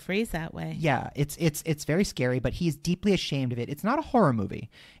face will freeze that way. Yeah, it's very scary, but he's deeply ashamed of it. It's not a horror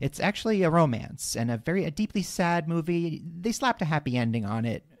movie. It's actually a romance and a deeply sad movie. They slapped a happy ending on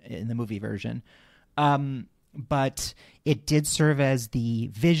it in the movie version. But it did serve as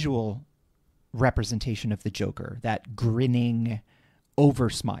the visual representation of the Joker, that grinning over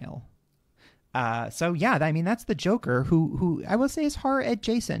smile. So yeah, I mean, that's the Joker who I will say is horror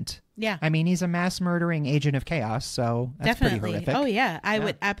adjacent. Yeah. I mean, he's a mass murdering agent of chaos, so that's definitely pretty horrific. Oh yeah, I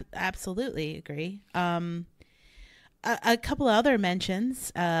would absolutely agree. A couple of other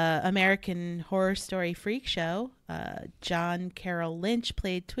mentions. American Horror Story Freak Show. John Carroll Lynch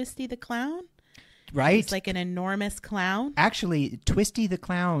played Twisty the Clown. Right. He's like an enormous clown. Actually, Twisty the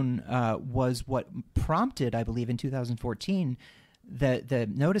Clown was what prompted, I believe, in 2014, the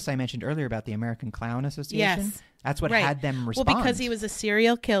notice I mentioned earlier about the American Clown Association. Yes. That's what had them respond. Well, because he was a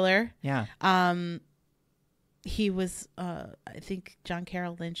serial killer. Yeah. He was, I think John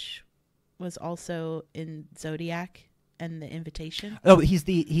Carroll Lynch was also in Zodiac and The Invitation. Oh, he's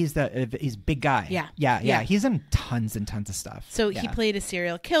big guy. Yeah. He's in tons and tons of stuff. So he played a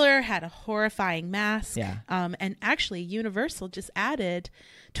serial killer, had a horrifying mask. Yeah. And actually, Universal just added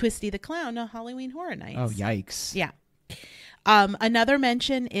Twisty the Clown to Halloween Horror Nights. Oh, yikes. Yeah. Another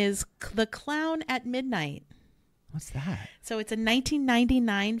mention is The Clown at Midnight. What's that? So it's a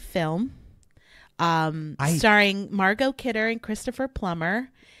 1999 film starring Margot Kidder and Christopher Plummer,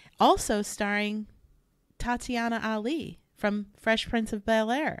 also starring Tatiana Ali from Fresh Prince of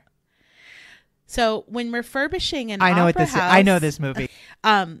Bel-Air. So when refurbishing an opera house, I know this movie.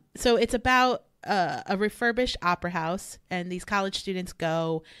 So it's about a refurbished opera house, and these college students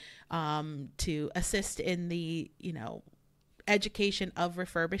go to assist in the education of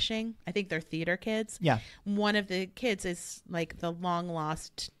refurbishing. I think they're theater kids. Yeah. One of the kids is like the long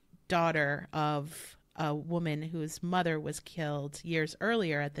lost daughter of a woman whose mother was killed years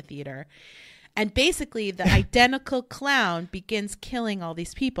earlier at the theater. And basically the identical clown begins killing all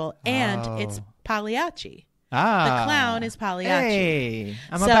these people, and it's Pagliacci. The clown is Pagliacci. Hey,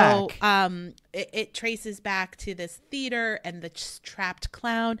 I'm back. It traces back to this theater and the trapped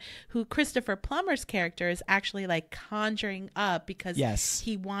clown, who Christopher Plummer's character is actually like conjuring up because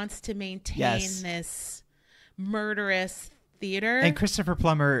he wants to maintain this murderous theater. And Christopher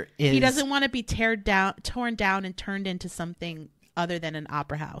Plummer he doesn't want to be torn down and turned into something other than an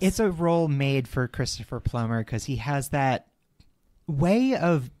opera house. It's a role made for Christopher Plummer because he has that way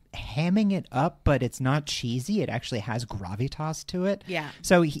of hamming it up, but it's not cheesy. It actually has gravitas to it. Yeah.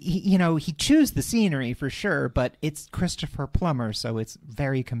 So he chews the scenery for sure, but it's Christopher Plummer, so it's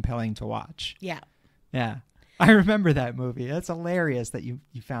very compelling to watch. Yeah. Yeah. I remember that movie. That's hilarious that you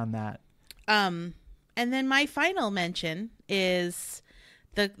found that. And then my final mention is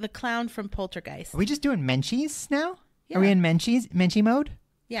the clown from Poltergeist. Are we just doing Menchies now? Yeah. Are we in Menchie mode?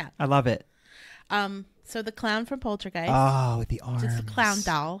 Yeah. I love it. So the clown from Poltergeist. Oh, with the arms. It's a clown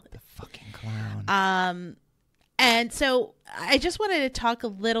doll. The fucking clown. And so I just wanted to talk a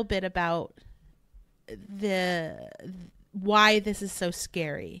little bit about why this is so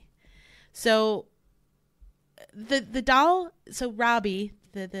scary. So the doll, so Robbie,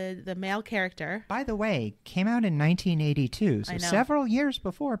 the male character. By the way, came out in 1982, so several years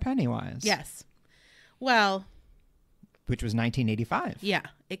before Pennywise. Yes. Well, which was 1985. Yeah.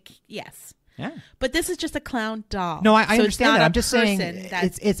 Yes. Yeah. But this is just a clown doll. No, I understand that. I'm just saying I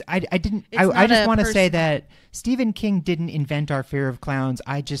just want to say that Stephen King didn't invent our fear of clowns.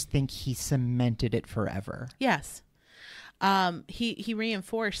 I just think he cemented it forever. Yes. He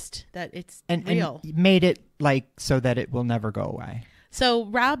reinforced that it's real. And made it like so that it will never go away. So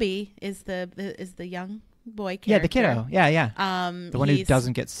Robbie is the young boy character. Yeah, the kiddo. Yeah. The one who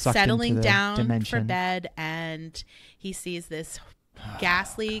doesn't get sucked into the dimension. Settling down for bed, and he sees this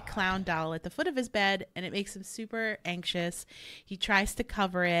ghastly clown doll at the foot of his bed, and it makes him super anxious. He tries to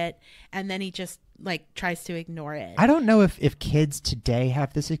cover it, and then he just tries to ignore it. I don't know if kids today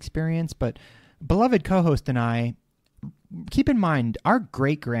have this experience, but beloved co-host and I, keep in mind, our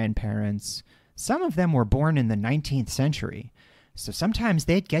great-grandparents, some of them were born in the 19th century. So sometimes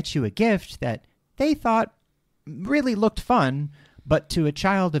they'd get you a gift that they thought really looked fun, but to a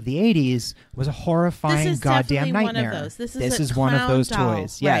child of the 80s was a horrifying goddamn nightmare. One of those. This is one of those doll.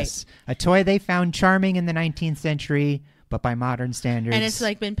 toys. Yes. Right. A toy they found charming in the 19th century, but by modern standards. And it's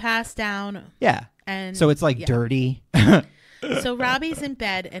been passed down. Yeah. And so it's dirty. So Robbie's in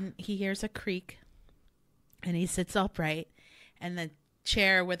bed and he hears a creak and he sits upright, and the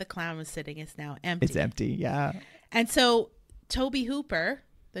chair where the clown was sitting is now empty. It's empty. Yeah. And so Toby Hooper,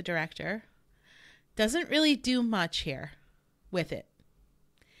 the director, doesn't really do much here with it,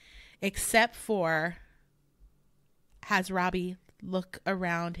 except for has Robbie look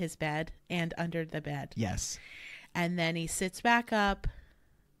around his bed and under the bed. Yes. And then he sits back up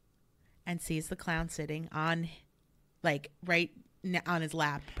and sees the clown sitting on right on his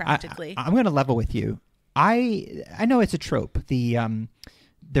lap practically. I'm going to level with you. I know it's a trope.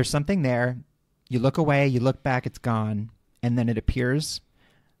 There's something there. You look away, you look back, it's gone, and then it appears.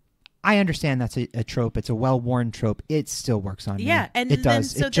 I understand that's a trope. It's a well-worn trope. It still works on me. Yeah, and it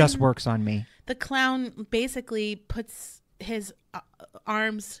does. It just works on me. The clown basically puts his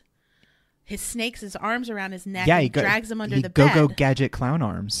his snakes his arms around his neck, Yeah, and he drags him under the go bed. gadget clown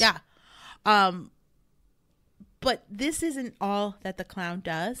arms. Yeah. But this isn't all that the clown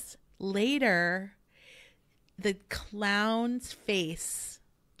does. Later, the clown's face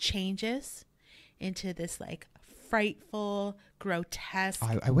changes into this like frightful, grotesque,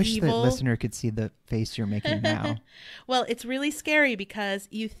 I wish the evil. listener could see the face you're making now. Well, it's really scary because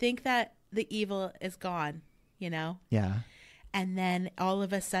you think that the evil is gone, you know? Yeah. And then all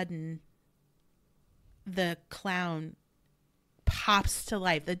of a sudden, the clown pops to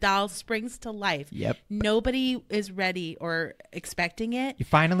life. The doll springs to life. Yep. Nobody is ready or expecting it. You're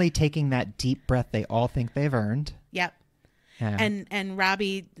finally taking that deep breath they all think they've earned. Yep. Yeah. And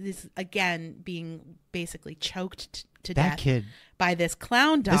Robbie is again being basically choked to that death kid, by this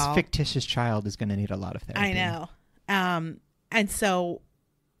clown doll. this fictitious child is going to need a lot of therapy. I know. And so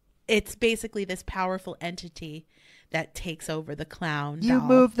it's basically this powerful entity that takes over the clown You doll.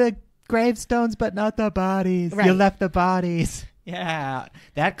 moved the gravestones, but not the bodies. Right. You left the bodies. Yeah.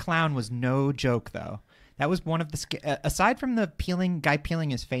 That clown was no joke, though. That was one of the aside from the guy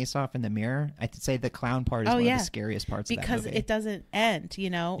peeling his face off in the mirror, I'd say the clown part is one of the scariest parts of that movie. Because it doesn't end, you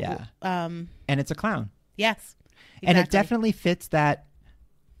know? Yeah. And it's a clown. Yes. Exactly. And it definitely fits that.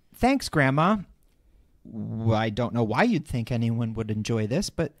 Thanks, Grandma. I don't know why you'd think anyone would enjoy this,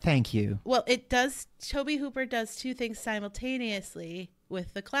 but thank you. Well, it does. Toby Hooper does two things simultaneously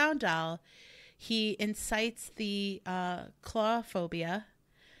with the clown doll. He incites the clawphobia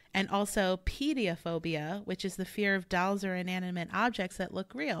and also pediophobia, which is the fear of dolls or inanimate objects that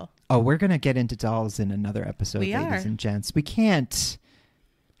look real. Oh, we're going to get into dolls in another episode, ladies and gents. We can't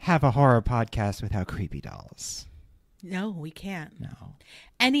have a horror podcast without creepy dolls. No, we can't. No.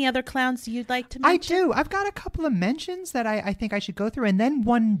 Any other clowns you'd like to mention? I do. I've got a couple of mentions that I think I should go through, and then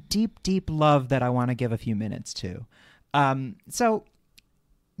one deep, deep love that I want to give a few minutes to. So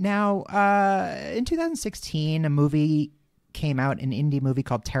now, in 2016, a movie came out, an indie movie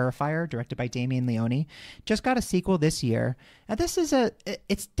called Terrifier, directed by Damien Leone. Just got a sequel this year. Now,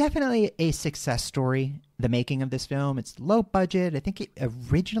 it's definitely a success story, the making of this film. It's low budget. I think it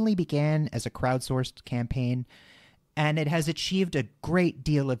originally began as a crowdsourced campaign, and it has achieved a great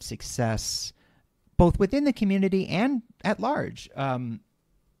deal of success, both within the community and at large.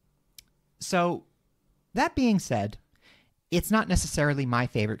 So that being said, it's not necessarily my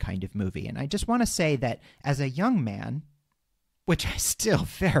favorite kind of movie. And I just want to say that as a young man, which I still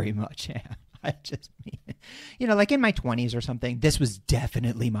very much am, I just mean, like in my 20s or something, this was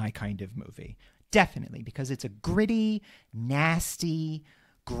definitely my kind of movie. Definitely, because it's a gritty, nasty,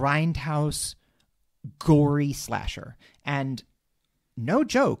 grindhouse, gory slasher. And no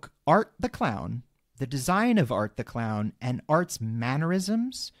joke, Art the Clown, the design of Art the Clown, and Art's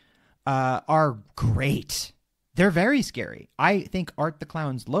mannerisms are great. They're very scary. I think Art the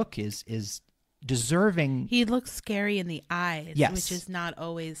Clown's look is deserving. He looks scary in the eyes, yes, which is not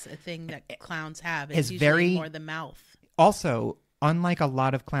always a thing that clowns have. It's usually very, more the mouth. Also, unlike a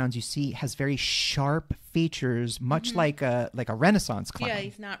lot of clowns you see, has very sharp features, much like a Renaissance clown. Yeah,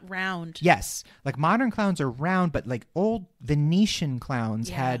 he's not round. Yes, like modern clowns are round, but like old Venetian clowns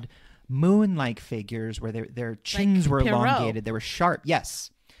had moon-like figures where their chins were elongated. They were sharp.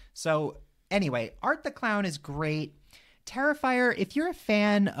 Yes. So anyway, Art the Clown is great. Terrifier, if you're a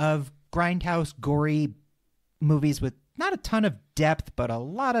fan of grindhouse, gory movies with not a ton of depth, but a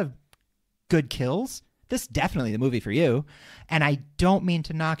lot of good kills, this is definitely the movie for you. And I don't mean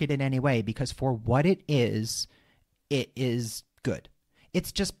to knock it in any way, because for what it is good.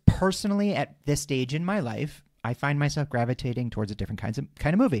 It's just personally at this stage in my life, I find myself gravitating towards a different kind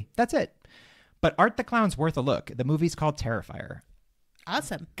of movie. That's it. But Art the Clown's worth a look. The movie's called Terrifier.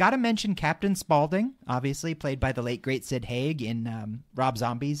 Awesome. Got to mention Captain Spaulding, obviously played by the late great Sid Haig in Rob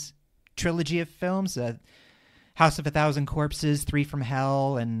Zombie's trilogy of films, House of a Thousand Corpses, Three from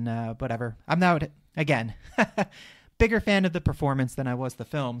Hell, and whatever. I'm now, again, bigger fan of the performance than I was the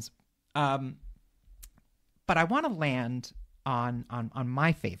films. But I want to land on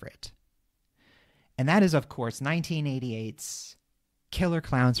my favorite. And that is, of course, 1988's Killer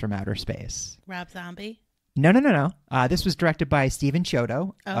Clowns from Outer Space. Rob Zombie? No. This was directed by Steven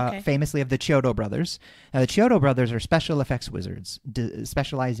Chiodo, famously of the Chiodo Brothers. Now, the Chiodo Brothers are special effects wizards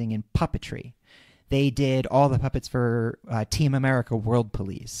specializing in puppetry. They did all the puppets for Team America World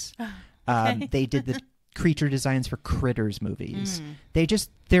Police. They did the creature designs for Critters movies.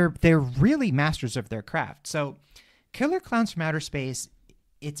 They're really masters of their craft. So Killer Clowns from Outer Space,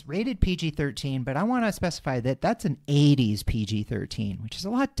 it's rated PG-13, but I want to specify that that's an 80s PG-13, which is a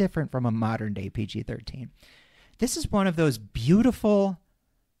lot different from a modern-day PG-13. This is one of those beautiful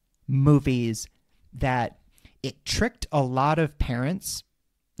movies that it tricked a lot of parents,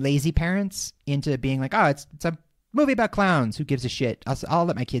 lazy parents into being like, oh, it's a movie about clowns. Who gives a shit? I'll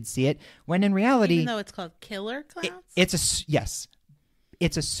let my kids see it. When in reality, even though it's called Killer Clowns,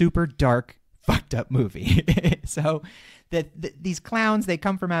 it's a super dark, fucked up movie. So these clowns, they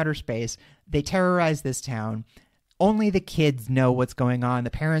come from outer space. They terrorize this town. Only the kids know what's going on.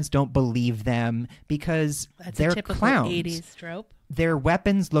 The parents don't believe them because they're a typical clowns. 80s trope. Their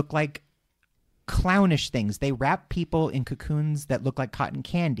weapons look like clownish things. They wrap people in cocoons that look like cotton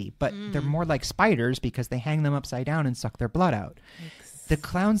candy, but they're more like spiders because they hang them upside down and suck their blood out. The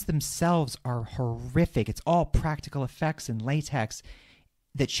clowns themselves are horrific. It's all practical effects and latex.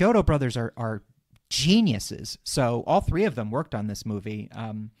 The Chiodo brothers are geniuses. So all three of them worked on this movie.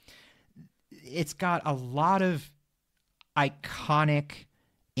 It's got a lot of iconic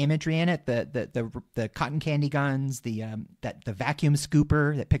imagery in it. The cotton candy guns, the vacuum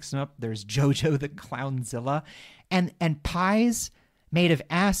scooper that picks them up. There's Jojo the Clownzilla, and pies made of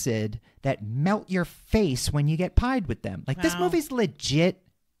acid that melt your face when you get pied with them. Like, this movie's legit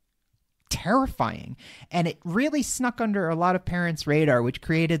terrifying, and it really snuck under a lot of parents' radar, which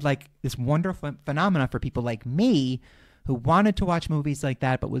created like this wonderful phenomena for people like me who wanted to watch movies like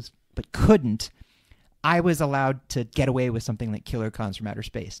that but couldn't. I was allowed to get away with something like Killer Clowns from Outer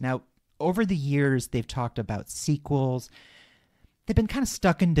Space. Now, over the years, they've talked about sequels. They've been kind of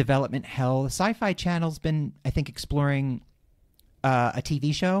stuck in development hell. The Sci-Fi Channel's been, I think, exploring a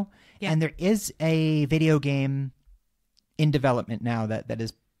TV show. Yeah. And there is a video game in development now that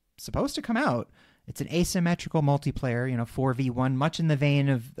is supposed to come out. It's an asymmetrical multiplayer, 4v1, much in the vein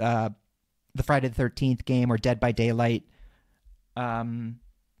of the Friday the 13th game or Dead by Daylight.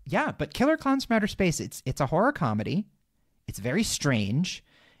 Yeah, but Killer Clowns from Outer Space, it's a horror comedy. It's very strange.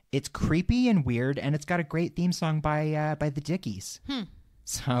 It's creepy and weird, and it's got a great theme song by the Dickies.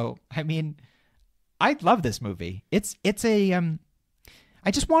 So, I mean, I love this movie. It's a I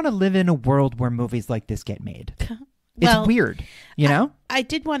just want to live in a world where movies like this get made. It's weird, I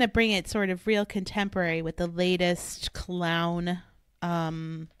did want to bring it sort of real contemporary with the latest clown,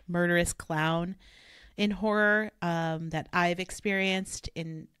 murderous clown in horror that I've experienced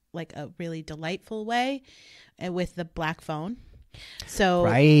in like a really delightful way with the Black Phone. So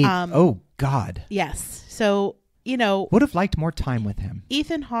right. Oh God. Yes. So, would have liked more time with him.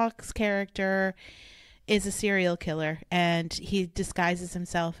 Ethan Hawke's character is a serial killer, and he disguises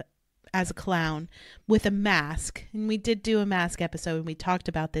himself as a clown with a mask. And we did do a mask episode, and we talked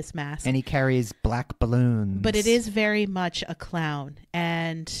about this mask. And he carries black balloons. But it is very much a clown.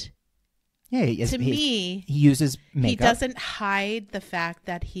 And yeah, he uses makeup. He doesn't hide the fact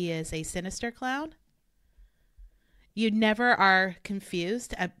that he is a sinister clown. You never are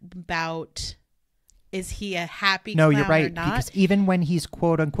confused about, is he a happy clown or not? No, you're right. Because even when he's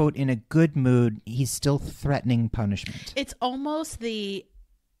quote unquote in a good mood, he's still threatening punishment. It's almost the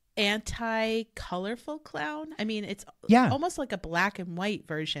anti-colorful clown. I mean, it's almost like a black and white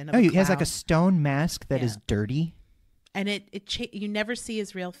version of a clown. He has like a stone mask that is dirty. And you never see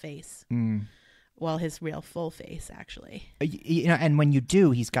his real face. Well, his real full face, actually. And when you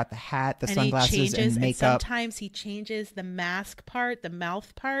do, he's got the hat, the sunglasses, and makeup. And sometimes he changes the mask part, the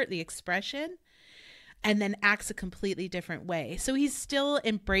mouth part, the expression, and then acts a completely different way. So he still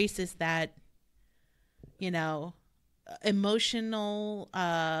embraces that, emotional,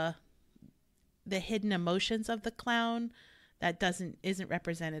 the hidden emotions of the clown that isn't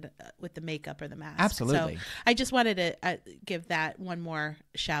represented with the makeup or the mask. Absolutely. So I just wanted to give that one more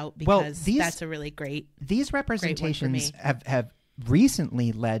shout because that's a really great. These representations have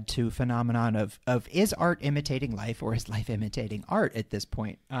recently led to phenomenon of is art imitating life or is life imitating art at this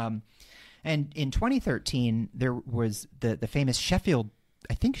point? And in 2013, there was the famous Sheffield.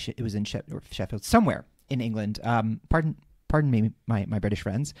 I think it was in Sheffield, somewhere in England. Pardon me, my British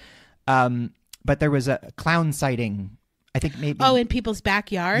friends. But there was a clown sighting. I think maybe. Oh, in people's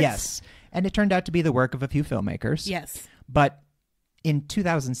backyards? Yes. And it turned out to be the work of a few filmmakers. Yes. But in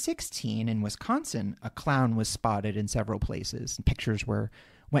 2016 in Wisconsin, a clown was spotted in several places. Pictures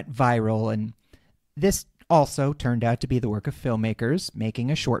went viral. And this also turned out to be the work of filmmakers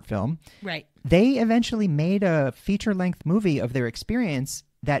making a short film. Right. They eventually made a feature-length movie of their experience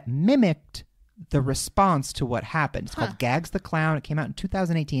that mimicked the response to what happened. It's called Gags the Clown. It came out in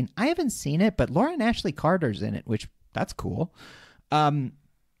 2018. I haven't seen it, but Laura and Ashley Carter's in it, which that's cool. So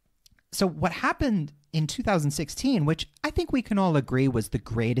what happened in 2016, which I think we can all agree was the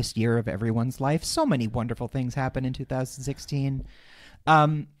greatest year of everyone's life. So many wonderful things happened in 2016.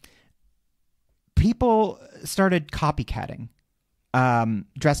 People started copycatting,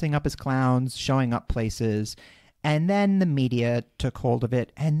 dressing up as clowns, showing up places. And then the media took hold of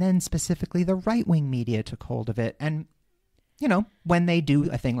it. And then specifically the right-wing media took hold of it. And when they do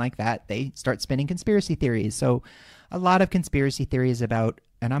a thing like that, they start spinning conspiracy theories. So a lot of conspiracy theories about,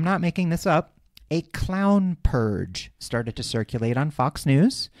 and I'm not making this up, a clown purge started to circulate on Fox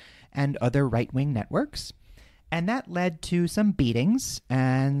News and other right-wing networks. And that led to some beatings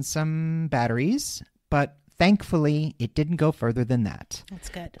and some batteries, but thankfully it didn't go further than that. That's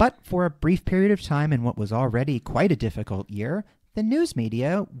good. But for a brief period of time in what was already quite a difficult year, the news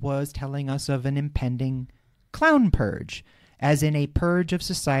media was telling us of an impending clown purge, as in a purge of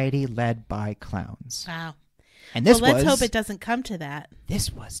society led by clowns. Wow. And this let's hope it doesn't come to that.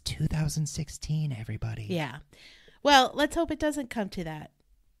 This was 2016, everybody. Yeah. Well, let's hope it doesn't come to that.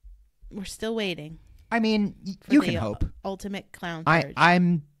 We're still waiting. I mean, you can hope. Ultimate clown purge.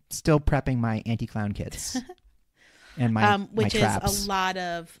 I'm still prepping my anti-clown kits and my which traps. Is a lot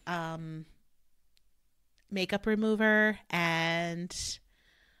of makeup remover and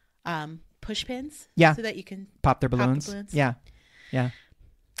push pins. Yeah. So that you can pop their balloons. Yeah.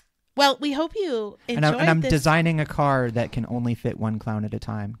 Well, we hope you enjoyed and I'm this. designing a car that can only fit one clown at a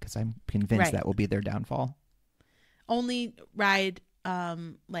time because I'm convinced that will be their downfall. Only ride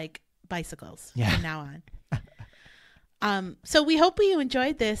like bicycles from now on. So we hope you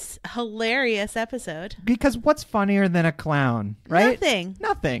enjoyed this hilarious episode. Because what's funnier than a clown, right?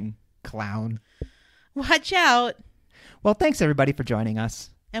 Nothing. Clown. Watch out. Well, thanks everybody for joining us.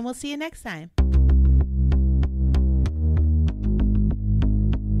 And we'll see you next time.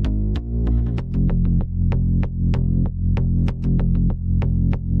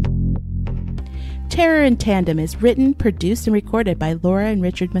 Terror in Tandem is written, produced, and recorded by Laura and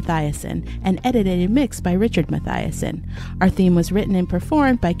Richard Mathiasen, and edited and mixed by Richard Mathiasen. Our theme was written and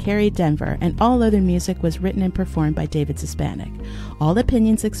performed by Carrie Denver, and all other music was written and performed by David Suspanic. All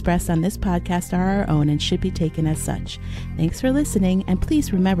opinions expressed on this podcast are our own and should be taken as such. Thanks for listening, and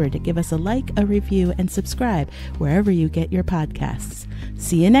please remember to give us a like, a review, and subscribe wherever you get your podcasts.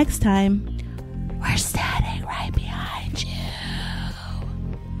 See you next time. We're still